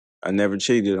I never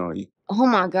cheated on you. Oh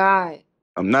my God.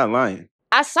 I'm not lying.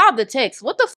 I saw the text.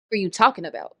 What the f are you talking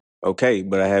about? Okay,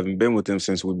 but I haven't been with them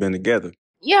since we've been together.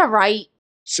 Yeah, right.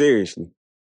 Seriously.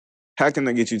 How can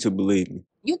I get you to believe me?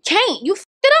 You can't. You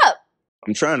f***ed it up.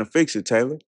 I'm trying to fix it,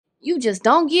 Taylor. You just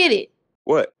don't get it.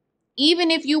 What? Even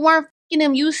if you weren't f***ing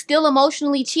him, you still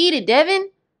emotionally cheated,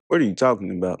 Devin. What are you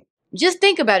talking about? Just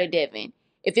think about it, Devin.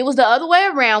 If it was the other way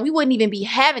around, we wouldn't even be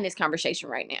having this conversation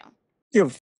right now. Give a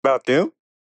f about them.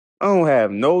 I don't have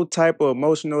no type of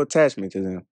emotional attachment to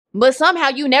them. But somehow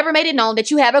you never made it known that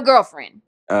you have a girlfriend.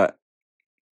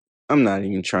 I'm not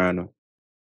even trying to.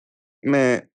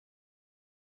 Man,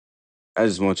 I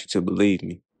just want you to believe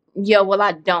me. Yeah, well,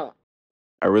 I don't.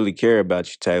 I really care about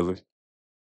you, Taylor.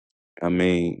 I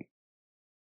mean,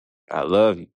 I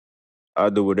love you.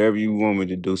 I'll do whatever you want me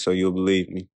to do so you'll believe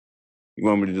me. You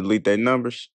want me to delete their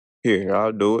numbers? Here,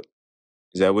 I'll do it.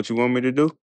 Is that what you want me to do?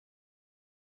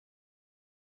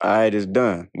 All right, it's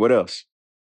done. What else?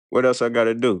 What else I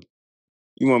gotta do?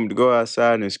 You want me to go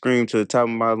outside and scream to the top of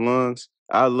my lungs,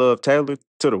 I love Taylor,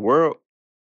 to the world?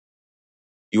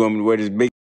 You want me to wear this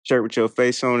big shirt with your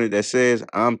face on it that says,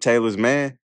 I'm Taylor's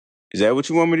man? Is that what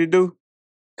you want me to do?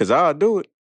 Because I'll do it.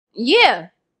 Yeah.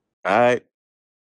 All right.